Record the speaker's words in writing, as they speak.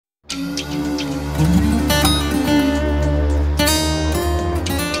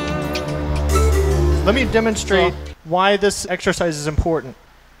Let me demonstrate why this exercise is important.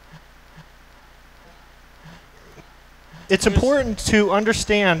 It's important to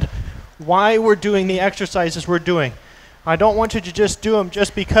understand why we're doing the exercises we're doing. I don't want you to just do them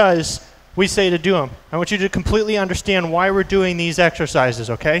just because we say to do them. I want you to completely understand why we're doing these exercises,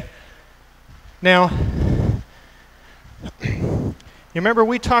 okay? Now, you remember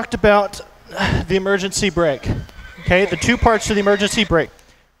we talked about the emergency brake, okay? The two parts to the emergency brake.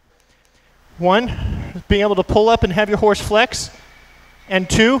 One is being able to pull up and have your horse flex, and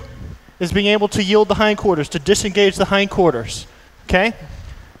two is being able to yield the hindquarters, to disengage the hindquarters, okay?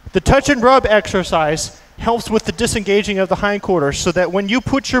 The touch and rub exercise helps with the disengaging of the hindquarters so that when you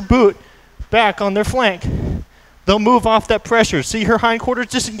put your boot back on their flank, they'll move off that pressure. See her hindquarters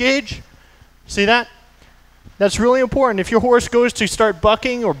disengage? See that? That's really important. If your horse goes to start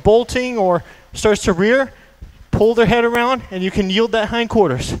bucking or bolting or starts to rear, pull their head around and you can yield that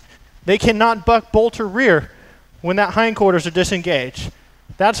hindquarters. They cannot buck, bolt, or rear when that hindquarters are disengaged.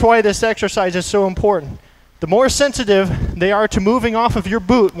 That's why this exercise is so important. The more sensitive they are to moving off of your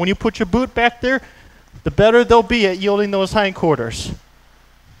boot, when you put your boot back there, the better they'll be at yielding those hindquarters.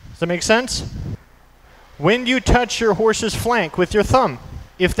 Does that make sense? When you touch your horse's flank with your thumb,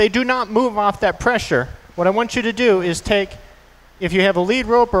 if they do not move off that pressure, what I want you to do is take, if you have a lead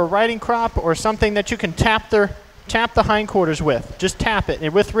rope or a riding crop or something that you can tap the hindquarters with, just tap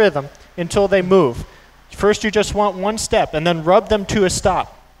it with rhythm until they move. First you just want one step and then rub them to a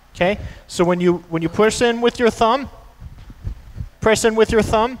stop. Okay? So when you push in with your thumb, press in with your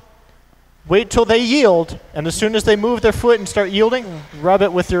thumb, wait till they yield, and as soon as they move their foot and start yielding, rub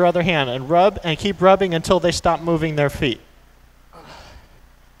it with your other hand and rub and keep rubbing until they stop moving their feet.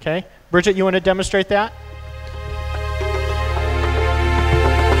 Okay? Bridget, you want to demonstrate that?